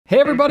Hey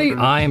everybody,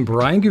 I'm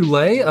Brian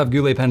Goulet of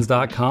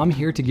GouletPens.com,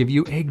 here to give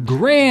you a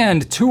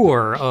grand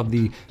tour of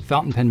the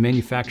fountain pen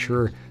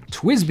manufacturer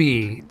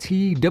TWSBI,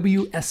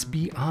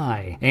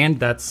 TWSBI, and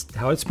that's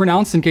how it's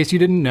pronounced in case you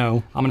didn't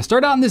know. I'm gonna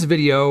start out in this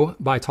video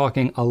by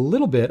talking a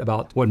little bit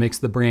about what makes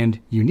the brand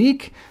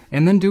unique,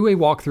 and then do a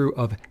walkthrough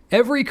of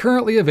every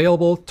currently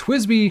available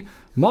TWSBI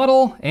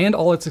model and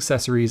all its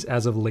accessories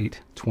as of late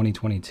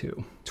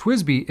 2022.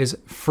 TWSBI is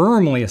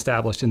firmly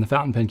established in the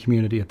fountain pen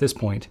community at this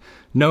point,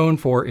 known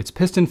for its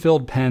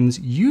piston-filled pens,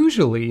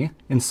 usually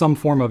in some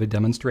form of a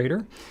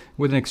demonstrator,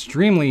 with an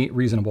extremely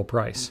reasonable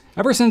price.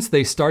 Ever since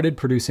they started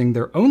producing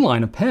their own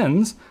line of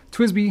pens,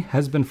 TWSBI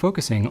has been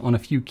focusing on a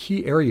few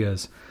key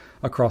areas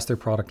across their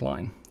product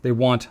line. They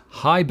want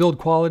high build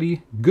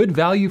quality, good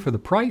value for the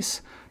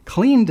price,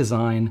 clean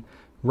design,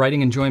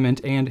 writing enjoyment,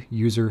 and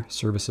user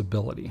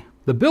serviceability.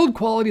 The build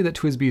quality that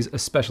TWSBI is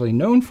especially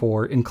known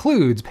for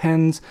includes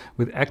pens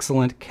with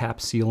excellent cap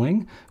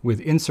sealing,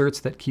 with inserts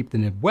that keep the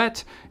nib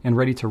wet and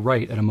ready to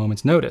write at a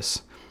moment's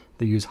notice.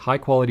 They use high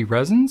quality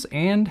resins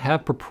and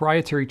have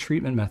proprietary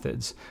treatment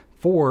methods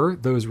for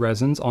those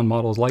resins on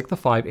models like the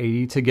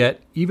 580 to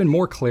get even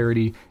more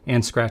clarity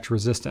and scratch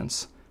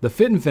resistance. The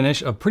fit and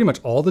finish of pretty much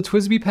all the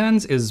TWSBI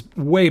pens is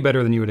way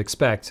better than you would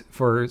expect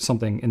for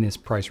something in this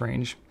price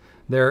range.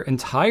 Their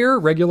entire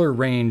regular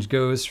range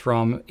goes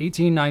from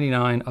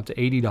 $18.99 up to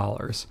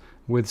 $80,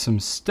 with some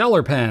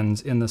stellar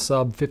pens in the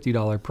sub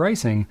 $50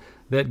 pricing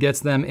that gets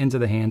them into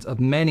the hands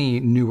of many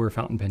newer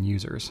fountain pen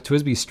users.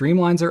 TWSBI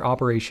streamlines their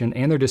operation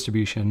and their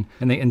distribution,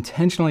 and they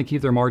intentionally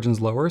keep their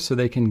margins lower so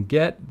they can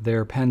get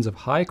their pens of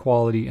high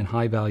quality and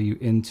high value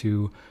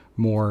into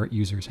more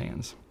users'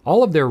 hands.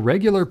 All of their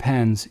regular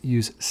pens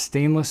use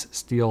stainless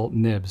steel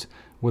nibs,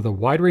 with a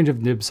wide range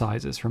of nib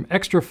sizes from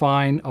extra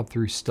fine up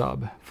through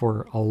stub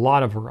for a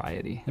lot of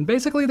variety. And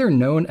basically they're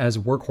known as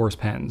workhorse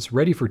pens,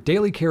 ready for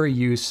daily carry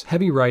use,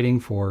 heavy writing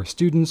for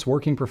students,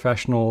 working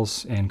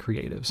professionals, and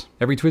creatives.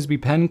 Every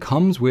TWSBI pen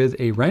comes with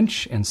a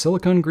wrench and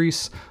silicone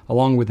grease,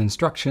 along with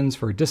instructions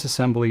for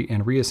disassembly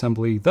and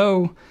reassembly,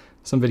 though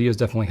some videos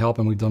definitely help,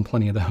 and we've done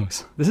plenty of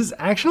those. This is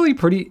actually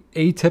pretty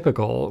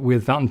atypical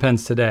with fountain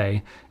pens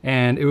today,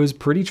 and it was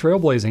pretty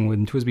trailblazing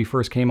when TWSBI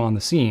first came on the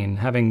scene,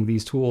 having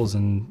these tools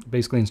and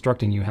basically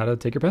instructing you how to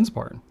take your pens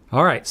apart.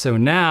 All right, so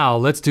now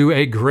let's do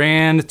a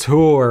grand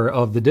tour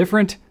of the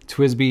different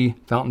TWSBI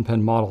fountain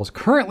pen models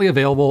currently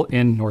available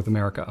in North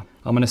America.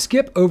 I'm gonna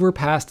skip over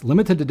past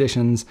limited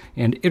editions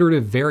and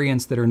iterative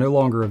variants that are no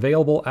longer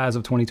available as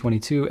of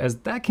 2022, as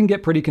that can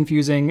get pretty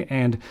confusing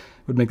and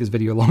would make this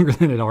video longer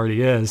than it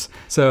already is.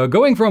 So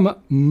going from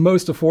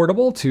most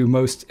affordable to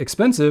most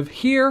expensive,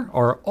 here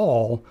are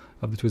all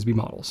of the TWSBI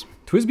models.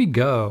 TWSBI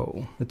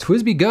Go. The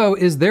TWSBI Go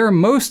is their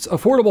most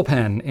affordable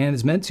pen and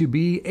is meant to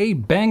be a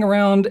bang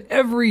around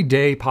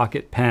everyday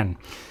pocket pen.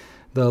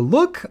 The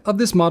look of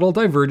this model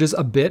diverges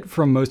a bit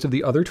from most of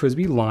the other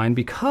TWSBI line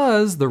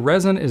because the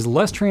resin is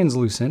less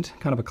translucent,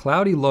 kind of a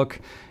cloudy look,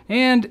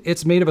 and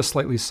it's made of a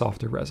slightly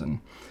softer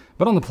resin.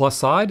 But on the plus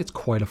side, it's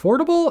quite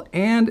affordable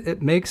and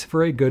it makes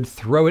for a good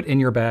throw it in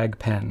your bag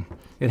pen.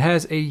 It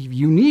has a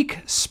unique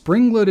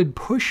spring-loaded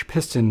push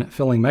piston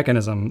filling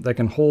mechanism that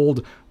can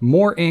hold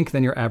more ink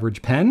than your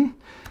average pen.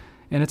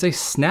 And it's a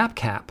snap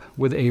cap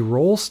with a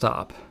roll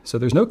stop. So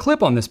there's no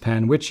clip on this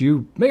pen, which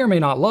you may or may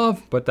not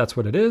love, but that's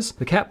what it is.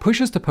 The cap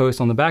pushes to post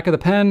on the back of the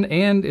pen,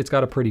 and it's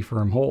got a pretty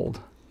firm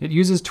hold. It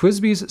uses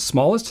TWSBI's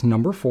smallest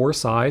number 4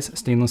 size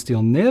stainless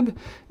steel nib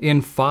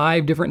in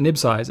 5 different nib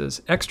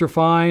sizes, extra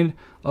fine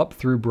up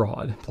through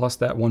broad, plus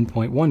that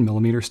 1.1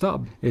 millimeter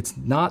stub. It's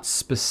not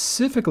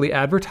specifically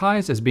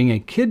advertised as being a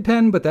kid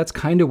pen, but that's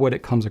kind of what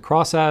it comes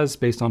across as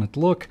based on its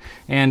look,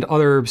 and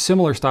other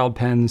similar styled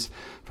pens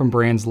from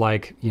brands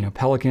like,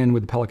 Pelican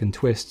with the Pelican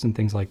twists and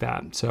things like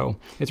that. So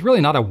it's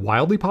really not a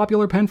wildly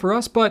popular pen for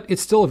us, but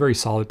it's still a very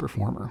solid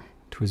performer.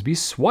 TWSBI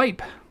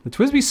Swipe. The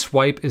TWSBI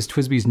Swipe is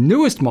TWSBI's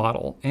newest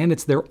model, and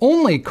it's their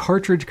only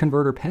cartridge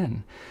converter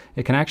pen.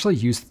 It can actually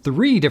use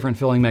 3 different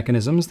filling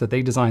mechanisms that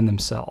they designed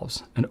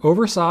themselves: an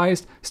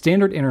oversized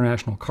standard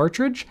international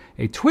cartridge,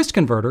 a twist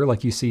converter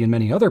like you see in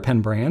many other pen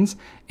brands,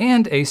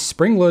 and a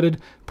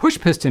spring-loaded push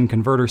piston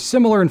converter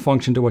similar in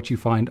function to what you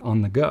find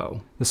on the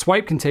Go. The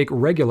Swipe can take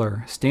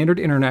regular standard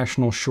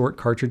international short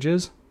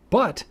cartridges,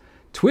 but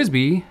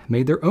TWSBI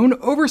made their own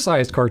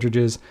oversized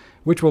cartridges,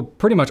 which will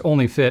pretty much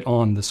only fit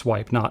on the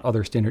Swipe, not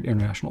other standard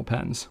international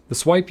pens. The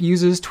Swipe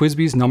uses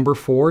TWSBI's number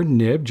 4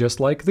 nib, just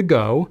like the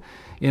Go,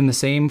 in the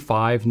same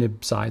 5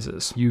 nib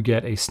sizes. You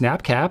get a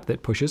snap cap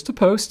that pushes to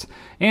post,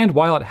 and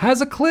while it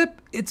has a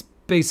clip, it's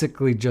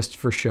basically just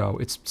for show.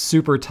 It's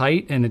super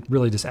tight and it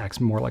really just acts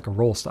more like a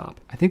roll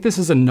stop. I think this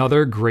is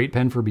another great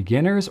pen for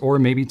beginners, or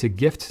maybe to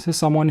gift to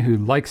someone who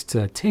likes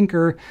to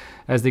tinker,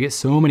 as they get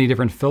so many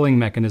different filling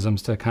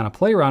mechanisms to kind of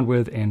play around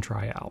with and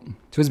try out.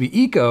 TWSBI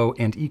Eco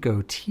and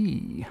Eco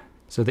T.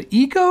 So the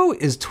Eco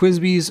is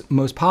TWSBI's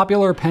most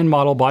popular pen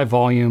model by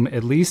volume,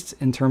 at least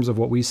in terms of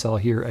what we sell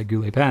here at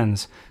Goulet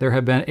Pens. There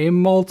have been a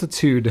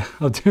multitude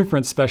of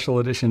different special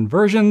edition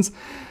versions,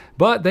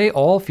 but they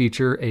all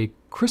feature a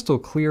crystal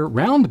clear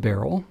round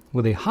barrel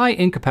with a high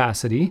ink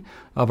capacity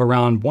of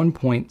around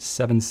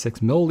 1.76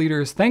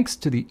 milliliters thanks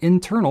to the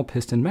internal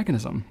piston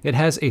mechanism. It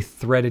has a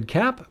threaded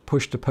cap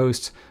pushed to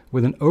post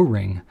with an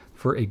O-ring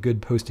for a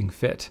good posting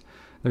fit.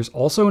 There's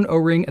also an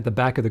O-ring at the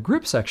back of the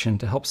grip section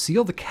to help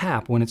seal the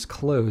cap when it's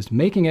closed,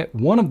 making it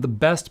one of the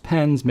best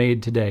pens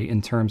made today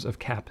in terms of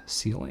cap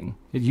sealing.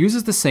 It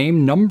uses the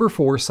same number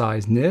 4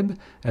 size nib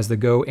as the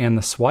Go and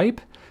the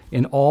Swipe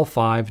in all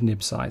 5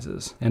 nib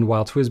sizes. And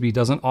while TWSBI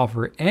doesn't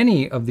offer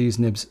any of these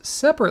nibs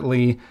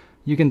separately,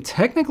 you can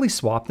technically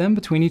swap them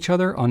between each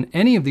other on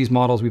any of these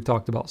models we've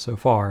talked about so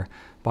far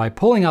by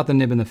pulling out the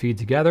nib and the feed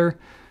together.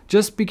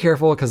 Just be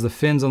careful because the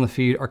fins on the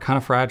feed are kind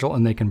of fragile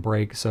and they can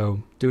break,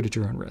 so do it at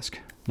your own risk.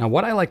 Now,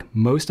 what I like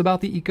most about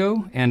the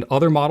Eco and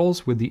other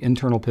models with the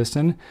internal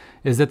piston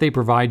is that they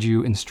provide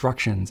you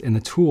instructions in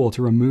the tool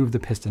to remove the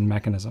piston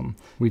mechanism.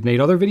 We've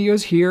made other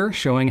videos here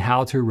showing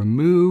how to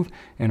remove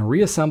and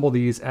reassemble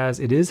these, as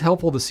it is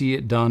helpful to see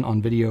it done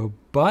on video,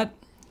 but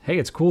hey,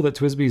 it's cool that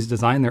TWSBI's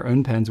designed their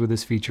own pens with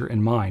this feature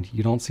in mind.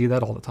 You don't see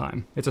that all the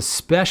time. It's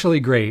especially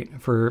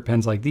great for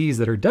pens like these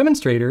that are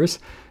demonstrators,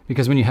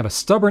 because when you have a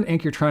stubborn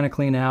ink you're trying to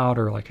clean out,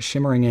 or like a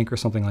shimmering ink or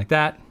something like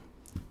that,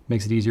 it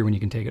makes it easier when you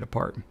can take it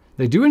apart.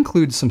 They do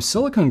include some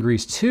silicone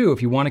grease too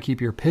if you want to keep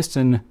your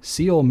piston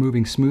seal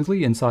moving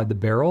smoothly inside the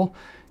barrel.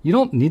 You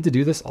don't need to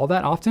do this all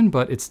that often,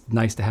 but it's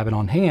nice to have it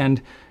on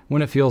hand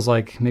when it feels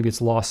like maybe it's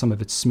lost some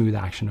of its smooth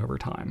action over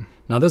time.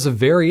 Now, there's a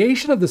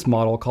variation of this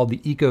model called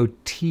the Eco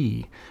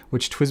T,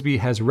 which TWSBI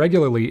has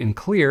regularly in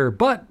clear,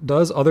 but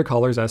does other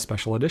colors as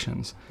special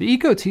editions. The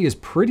Eco T is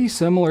pretty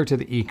similar to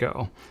the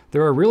Eco.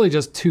 There are really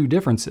just 2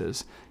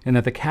 differences, in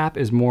that the cap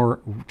is more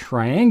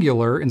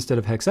triangular instead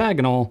of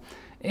hexagonal,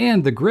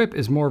 and the grip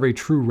is more of a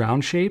true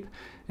round shape,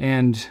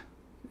 and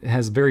it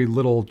has very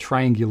little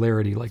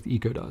triangularity like the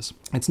Eco does.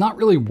 It's not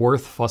really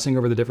worth fussing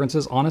over the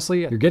differences, honestly.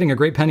 You're getting a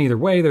great pen either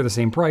way, they're the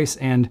same price,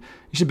 and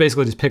you should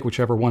basically just pick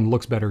whichever one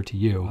looks better to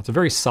you. It's a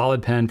very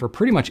solid pen for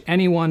pretty much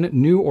anyone,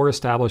 new or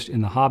established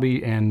in the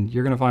hobby, and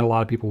you're gonna find a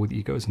lot of people with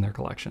Ecos in their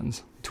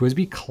collections.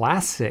 TWSBI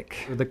Classic.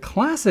 The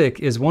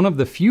Classic is one of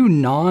the few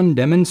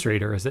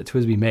non-demonstrators that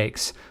TWSBI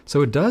makes,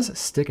 so it does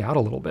stick out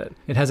a little bit.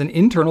 It has an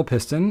internal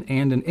piston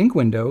and an ink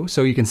window,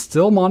 so you can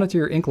still monitor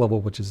your ink level,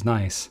 which is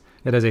nice.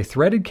 It has a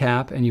threaded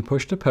cap and you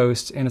push to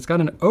post, and it's got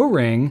an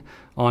O-ring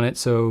on it,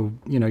 so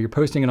you're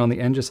posting it on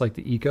the end just like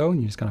the Eco, and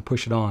you just kind of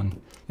push it on.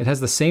 It has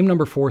the same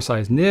number 4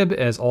 size nib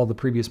as all the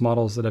previous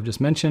models that I've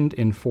just mentioned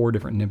in 4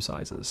 different nib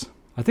sizes.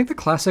 I think the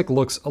Classic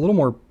looks a little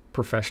more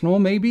professional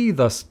maybe,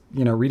 thus,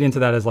 read into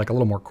that as like a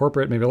little more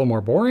corporate, maybe a little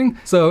more boring.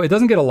 So it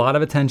doesn't get a lot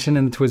of attention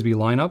in the TWSBI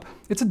lineup.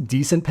 It's a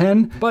decent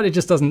pen, but it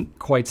just doesn't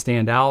quite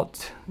stand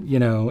out,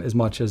 as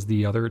much as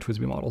the other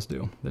TWSBI models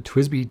do. The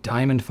TWSBI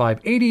Diamond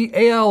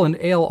 580 AL and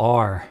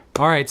ALR.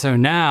 All right, so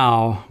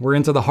now we're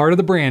into the heart of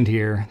the brand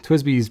here.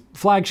 TWSBI's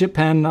flagship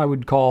pen, I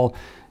would call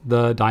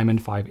the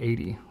Diamond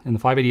 580, and the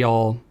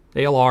 580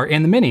 ALR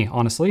and the Mini,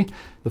 honestly.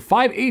 The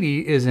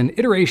 580 is an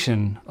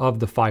iteration of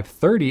the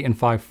 530 and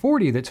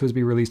 540 that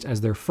TWSBI released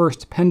as their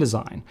first pen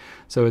design,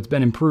 so it's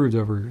been improved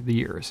over the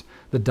years.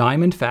 The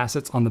diamond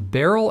facets on the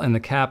barrel and the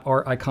cap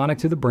are iconic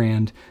to the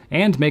brand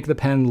and make the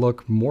pen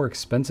look more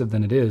expensive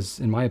than it is,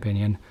 in my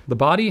opinion. The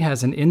body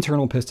has an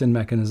internal piston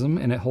mechanism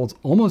and it holds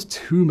almost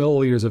 2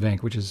 milliliters of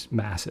ink, which is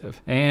massive.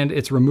 And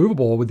it's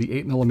removable with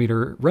the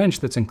 8mm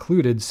wrench that's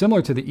included,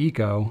 similar to the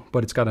Eco,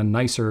 but it's got a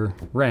nicer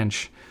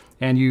wrench.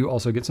 And you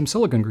also get some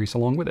silicone grease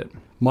along with it.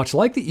 Much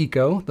like the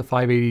Eco, the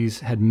 580s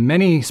had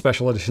many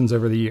special editions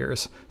over the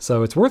years,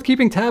 so it's worth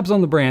keeping tabs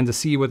on the brand to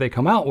see what they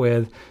come out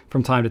with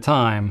from time to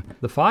time.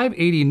 The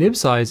 580 nib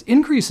size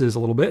increases a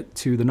little bit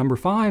to the number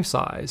 5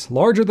 size,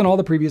 larger than all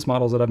the previous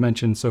models that I've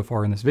mentioned so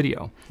far in this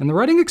video. And the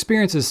writing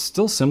experience is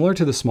still similar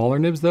to the smaller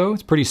nibs though.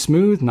 It's pretty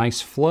smooth, nice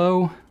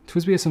flow.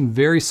 TWSBI has some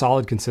very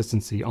solid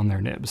consistency on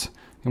their nibs.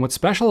 And what's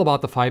special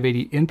about the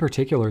 580 in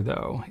particular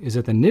though, is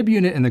that the nib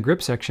unit and the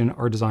grip section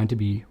are designed to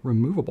be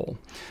removable.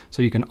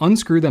 So you can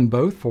unscrew them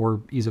both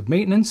for ease of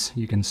maintenance,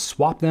 you can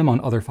swap them on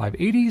other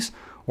 580s,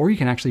 or you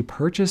can actually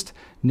purchase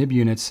nib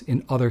units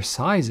in other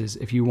sizes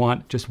if you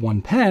want just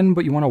one pen,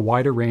 but you want a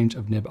wider range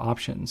of nib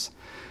options.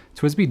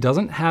 TWSBI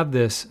doesn't have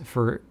this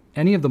for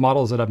any of the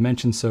models that I've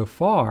mentioned so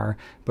far,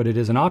 but it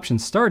is an option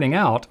starting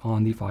out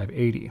on the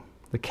 580.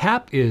 The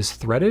cap is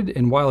threaded,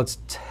 and while it's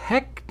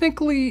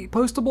technically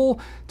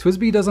postable,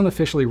 TWSBI doesn't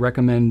officially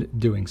recommend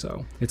doing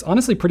so. It's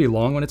honestly pretty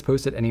long when it's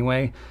posted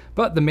anyway,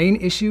 but the main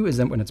issue is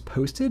that when it's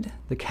posted,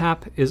 the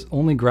cap is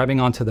only grabbing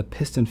onto the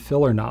piston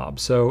filler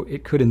knob, so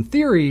it could, in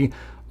theory,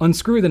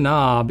 unscrew the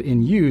knob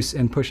in use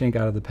and push ink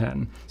out of the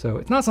pen. So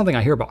it's not something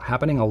I hear about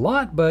happening a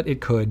lot, but it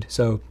could,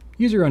 so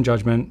use your own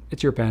judgment,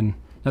 it's your pen.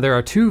 Now there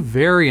are 2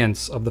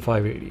 variants of the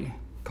 580,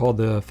 called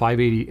the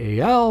 580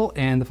 AL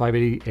and the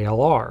 580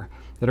 ALR.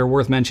 That are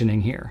worth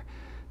mentioning here.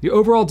 The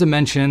overall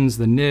dimensions,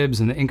 the nibs,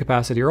 and the ink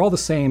capacity are all the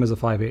same as a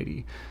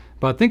 580,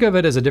 but think of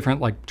it as a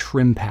different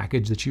trim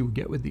package that you would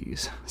get with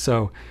these.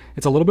 So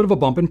it's a little bit of a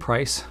bump in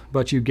price,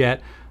 but you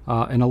get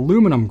an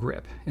aluminum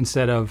grip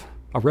instead of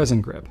a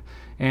resin grip,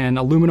 and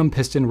aluminum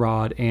piston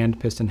rod and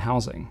piston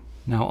housing.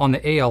 Now on the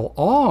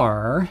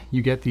ALR,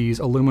 you get these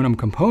aluminum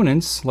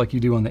components like you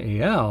do on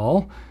the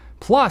AL,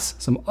 plus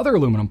some other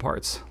aluminum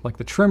parts like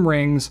the trim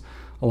rings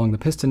along the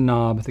piston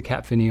knob, the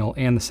cap finial,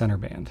 and the center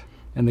band.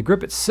 And the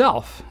grip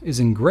itself is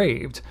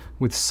engraved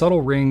with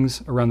subtle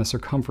rings around the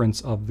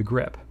circumference of the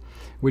grip,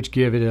 which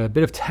give it a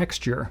bit of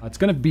texture. It's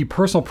gonna be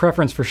personal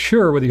preference for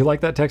sure, whether you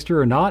like that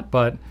texture or not,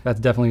 but that's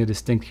definitely a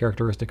distinct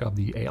characteristic of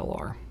the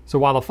ALR. So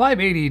while the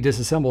 580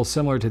 disassembles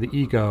similar to the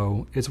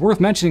Eco, it's worth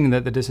mentioning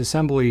that the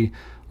disassembly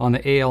on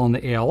the AL and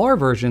the ALR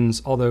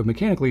versions, although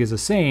mechanically is the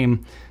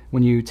same,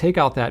 when you take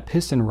out that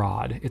piston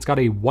rod, it's got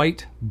a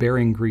white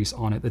bearing grease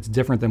on it that's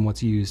different than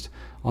what's used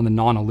on the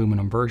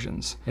non-aluminum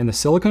versions. And the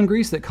silicone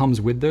grease that comes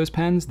with those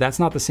pens, that's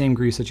not the same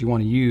grease that you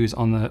want to use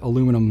on the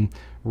aluminum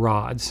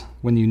rods.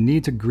 When you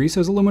need to grease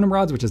those aluminum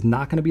rods, which is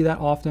not going to be that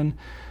often,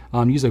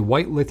 use a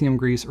white lithium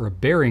grease or a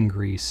bearing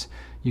grease.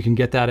 You can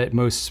get that at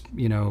most,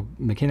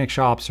 mechanic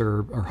shops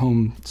or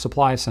home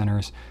supply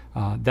centers.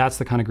 That's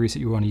the kind of grease that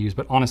you want to use,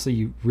 but honestly,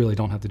 you really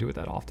don't have to do it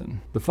that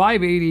often. The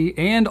 580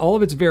 and all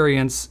of its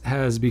variants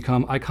has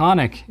become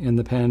iconic in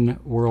the pen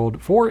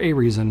world for a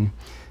reason.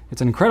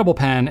 It's an incredible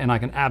pen, and I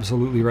can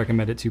absolutely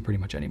recommend it to pretty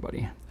much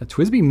anybody. A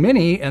TWSBI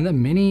Mini and the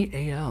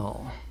Mini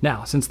AL.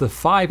 Now, since the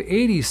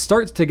 580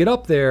 starts to get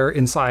up there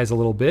in size a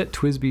little bit,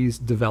 TWSBI's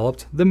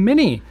developed the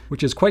Mini,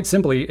 which is quite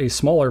simply a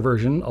smaller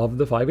version of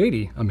the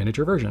 580, a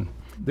miniature version.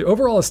 The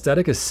overall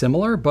aesthetic is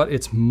similar, but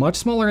it's much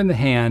smaller in the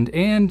hand,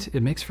 and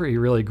it makes for a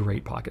really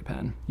great pocket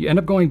pen. You end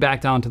up going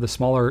back down to the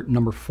smaller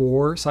number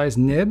 4 size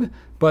nib,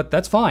 but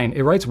that's fine,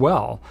 it writes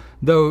well,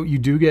 though you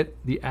do get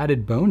the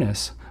added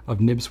bonus of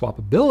nib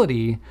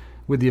swappability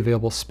with the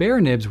available spare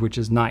nibs, which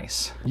is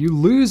nice. You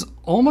lose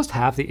almost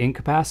half the ink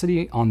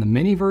capacity on the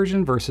Mini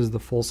version versus the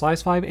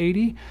full-size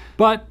 580,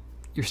 but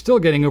you're still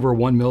getting over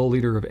 1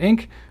 milliliter of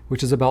ink,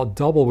 which is about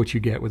double what you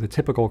get with a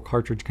typical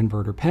cartridge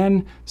converter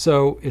pen,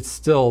 so it's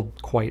still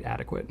quite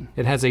adequate.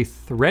 It has a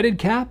threaded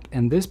cap,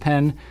 and this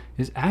pen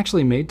is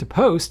actually made to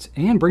post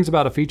and brings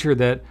about a feature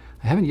that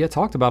I haven't yet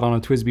talked about on a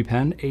TWSBI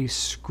pen, a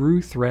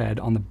screw thread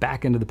on the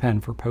back end of the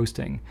pen for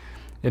posting.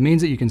 It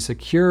means that you can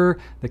secure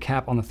the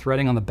cap on the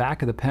threading on the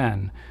back of the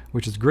pen,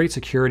 which is great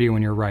security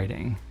when you're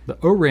writing. The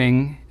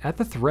O-ring at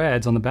the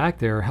threads on the back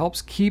there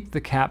helps keep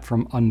the cap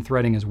from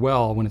unthreading as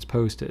well when it's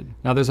posted.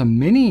 Now there's a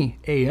Mini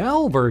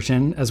AL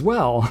version as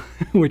well,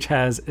 which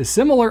has a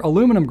similar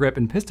aluminum grip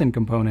and piston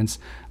components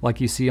like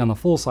you see on the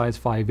full-size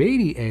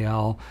 580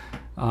 AL,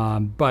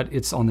 but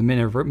it's on the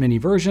Mini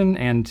version,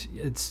 and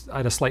it's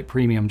at a slight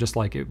premium just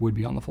like it would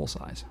be on the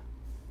full-size.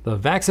 The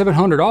Vac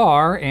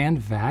 700R and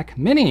Vac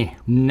Mini.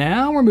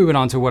 Now we're moving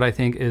on to what I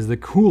think is the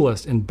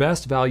coolest and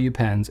best value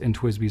pens in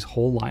TWSBI's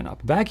whole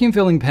lineup. Vacuum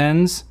filling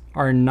pens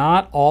are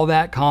not all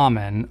that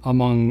common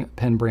among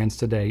pen brands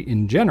today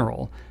in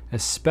general,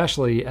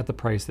 especially at the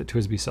price that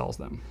TWSBI sells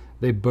them.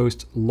 They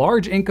boast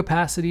large ink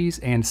capacities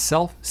and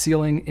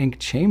self-sealing ink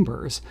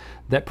chambers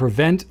that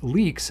prevent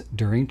leaks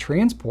during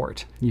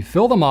transport. You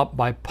fill them up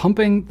by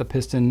pumping the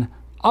piston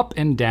up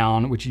and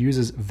down, which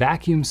uses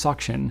vacuum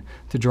suction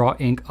to draw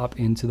ink up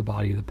into the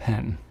body of the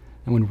pen.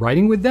 And when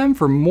writing with them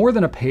for more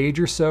than a page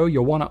or so,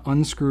 you'll want to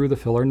unscrew the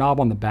filler knob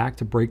on the back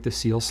to break the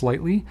seal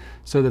slightly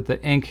so that the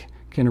ink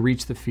can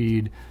reach the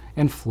feed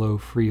and flow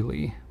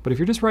freely. But if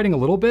you're just writing a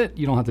little bit,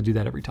 you don't have to do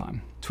that every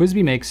time.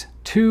 TWSBI makes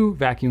 2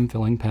 vacuum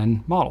filling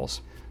pen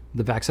models.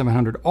 The Vac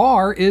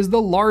 700R is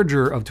the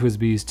larger of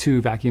TWSBI's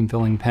 2 vacuum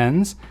filling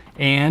pens,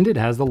 and it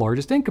has the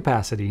largest ink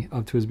capacity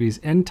of TWSBI's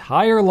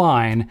entire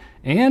line,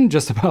 and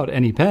just about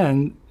any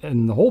pen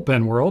in the whole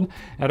pen world,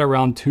 at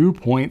around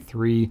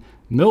 2.3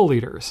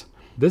 milliliters.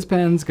 This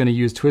pen's gonna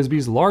use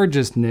TWSBI's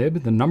largest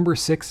nib, the number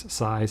 6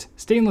 size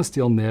stainless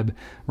steel nib,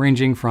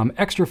 ranging from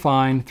extra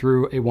fine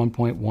through a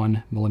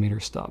 1.1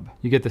 millimeter stub.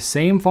 You get the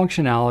same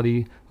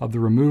functionality of the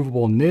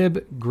removable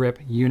nib grip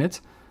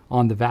unit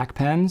on the Vac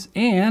pens,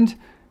 and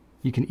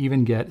you can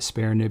even get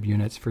spare nib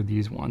units for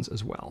these ones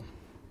as well.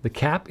 The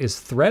cap is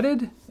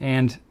threaded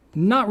and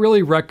not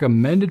really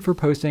recommended for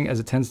posting as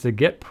it tends to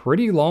get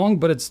pretty long,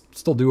 but it's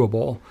still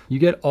doable. You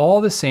get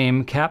all the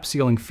same cap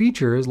sealing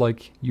features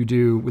like you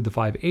do with the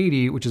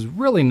 580, which is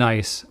really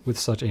nice with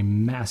such a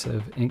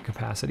massive ink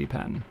capacity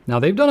pen. Now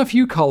they've done a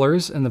few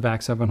colors in the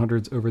Vac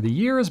 700s over the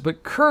years,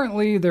 but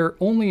currently they're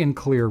only in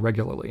clear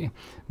regularly,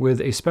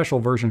 with a special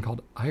version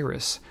called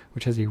Iris,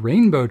 which has a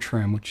rainbow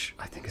trim, which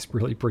I think is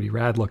really pretty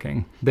rad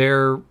looking.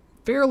 They're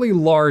fairly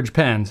large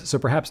pens, so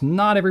perhaps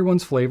not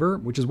everyone's flavor,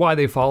 which is why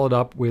they followed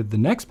up with the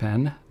next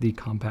pen, the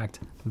compact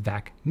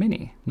Vac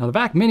Mini. Now the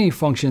Vac Mini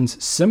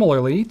functions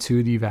similarly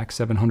to the Vac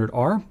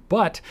 700R,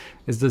 but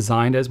is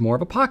designed as more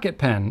of a pocket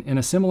pen in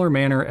a similar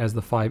manner as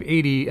the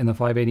 580 and the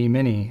 580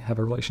 Mini have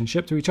a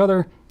relationship to each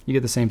other. You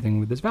get the same thing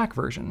with this Vac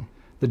version.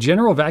 The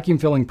general vacuum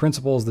filling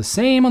principle is the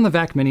same on the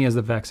Vac Mini as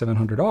the Vac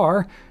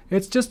 700R.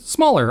 It's just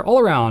smaller all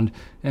around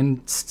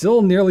and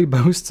still nearly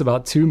boasts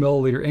about 2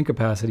 milliliter ink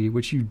capacity,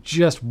 which you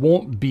just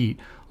won't beat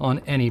on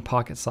any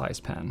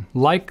pocket-sized pen.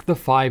 Like the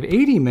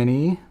 580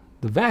 Mini,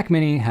 the Vac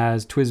Mini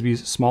has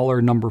TWSBI's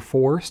smaller number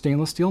 4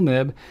 stainless steel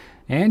nib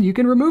and you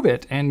can remove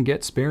it and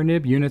get spare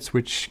nib units,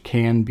 which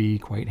can be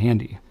quite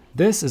handy.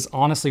 This is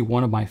honestly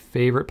one of my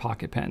favorite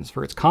pocket pens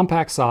for its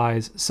compact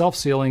size,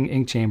 self-sealing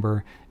ink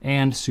chamber,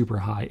 and super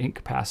high ink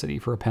capacity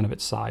for a pen of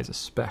its size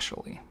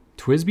especially.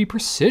 TWSBI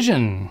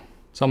Precision.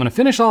 So I'm going to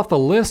finish off the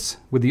list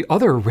with the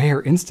other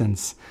rare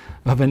instance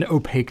of an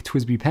opaque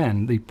TWSBI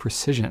pen, the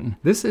Precision.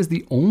 This is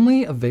the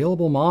only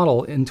available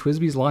model in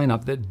TWSBI's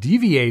lineup that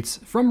deviates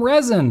from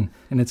resin,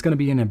 and it's going to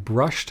be in a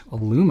brushed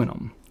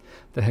aluminum.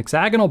 The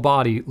hexagonal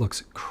body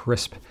looks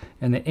crisp,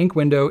 and the ink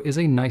window is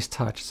a nice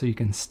touch so you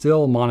can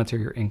still monitor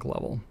your ink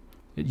level.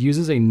 It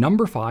uses a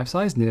number 5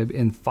 size nib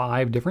in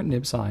 5 different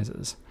nib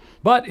sizes,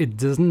 but it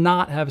does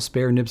not have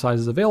spare nib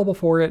sizes available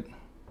for it.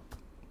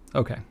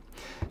 Okay.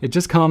 It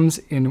just comes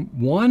in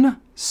one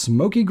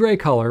smoky gray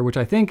color, which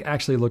I think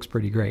actually looks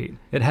pretty great.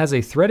 It has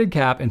a threaded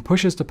cap and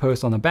pushes to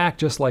post on the back,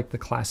 just like the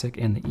Classic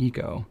and the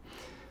Eco.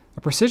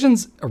 A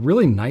Precision's a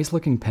really nice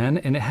looking pen,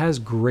 and it has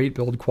great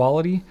build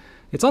quality.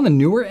 It's on the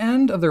newer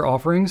end of their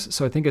offerings,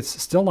 so I think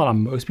it's still not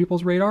on most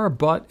people's radar,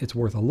 but it's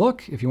worth a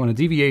look if you want a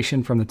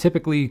deviation from the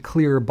typically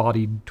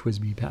clear-bodied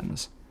TWSBI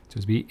pens.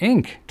 TWSBI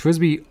Ink.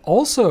 TWSBI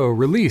also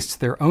released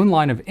their own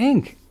line of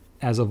ink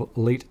as of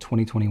late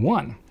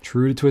 2021.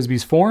 True to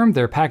TWSBI's form,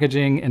 their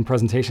packaging and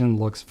presentation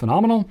looks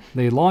phenomenal.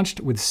 They launched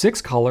with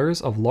 6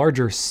 colors of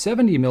larger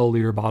 70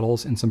 milliliter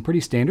bottles in some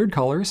pretty standard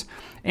colors,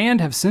 and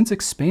have since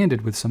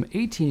expanded with some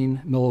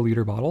 18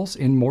 milliliter bottles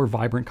in more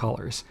vibrant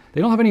colors.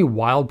 They don't have any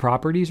wild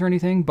properties or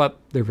anything,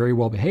 but they're very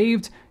well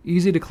behaved,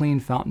 easy to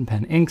clean fountain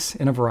pen inks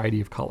in a variety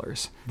of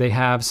colors. They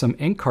have some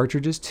ink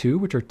cartridges too,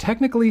 which are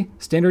technically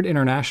standard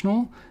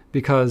international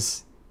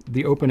because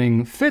the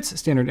opening fits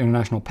standard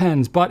international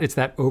pens, but it's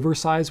that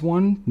oversized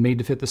one made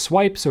to fit the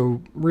swipe.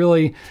 So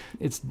really,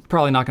 it's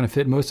probably not going to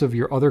fit most of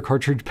your other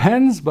cartridge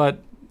pens,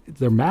 but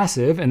they're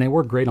massive and they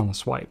work great on the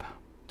swipe.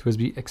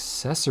 TWSBI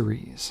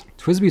accessories.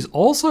 TWSBI's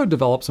also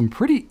developed some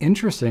pretty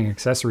interesting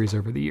accessories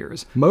over the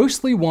years,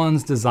 mostly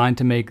ones designed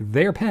to make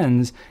their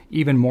pens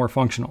even more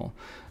functional.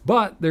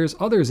 But there's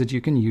others that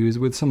you can use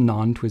with some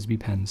non-TWSBI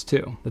pens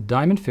too. The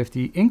Diamond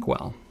 50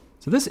 Inkwell.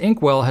 So this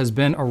inkwell has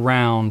been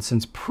around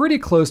since pretty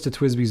close to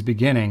TWSBI's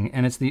beginning,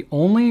 and it's the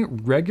only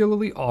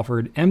regularly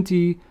offered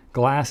empty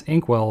glass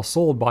inkwell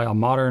sold by a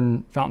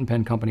modern fountain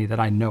pen company that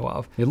I know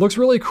of. It looks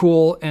really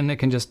cool, and it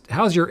can just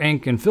house your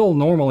ink and fill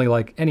normally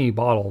like any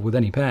bottle with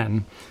any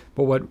pen.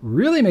 But what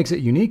really makes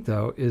it unique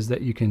though is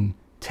that you can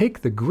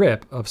take the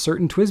grip of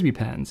certain TWSBI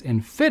pens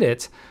and fit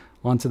it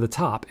onto the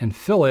top and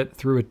fill it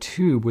through a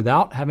tube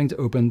without having to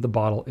open the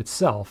bottle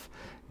itself,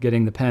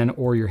 getting the pen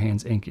or your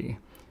hands inky.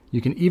 You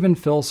can even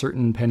fill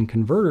certain pen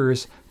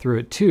converters through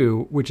it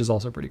too, which is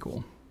also pretty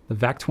cool. The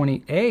Vac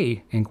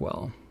 20A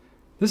Inkwell.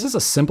 This is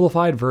a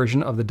simplified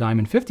version of the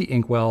Diamond 50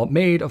 Inkwell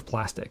made of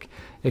plastic.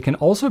 It can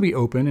also be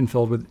opened and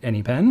filled with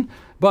any pen,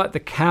 but the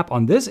cap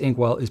on this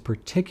inkwell is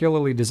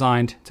particularly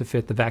designed to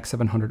fit the Vac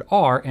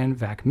 700R and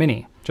Vac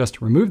Mini.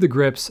 Just remove the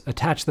grips,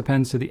 attach the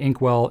pens to the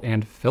inkwell,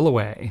 and fill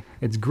away.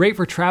 It's great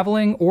for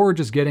traveling or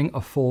just getting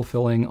a full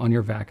filling on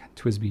your Vac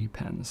TWSBI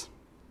pens.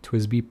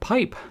 TWSBI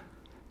Pipe.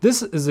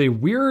 This is a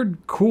weird,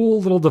 cool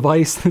little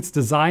device that's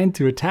designed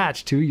to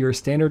attach to your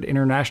standard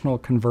international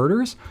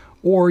converters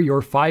or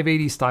your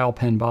 580 style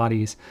pen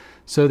bodies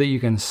so that you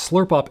can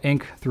slurp up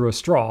ink through a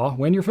straw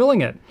when you're filling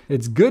it.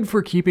 It's good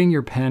for keeping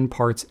your pen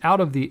parts out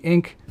of the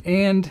ink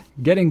and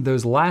getting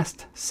those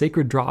last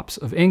sacred drops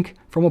of ink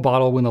from a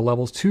bottle when the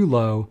level's too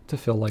low to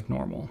fill like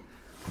normal.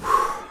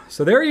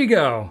 So there you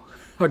go.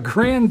 A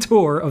grand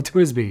tour of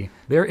TWSBI.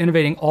 They're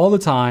innovating all the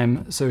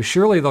time, so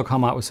surely they'll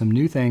come out with some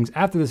new things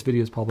after this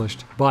video is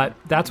published, but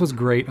that's what's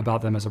great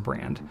about them as a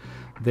brand.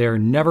 They're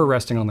never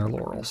resting on their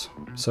laurels.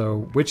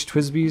 So which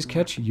TWSBIs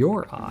catch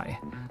your eye?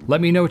 Let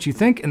me know what you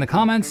think in the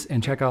comments,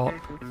 and check out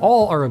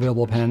all our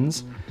available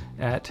pens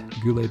at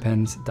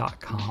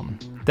gouletpens.com.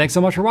 Thanks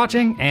so much for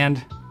watching,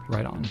 and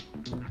right on.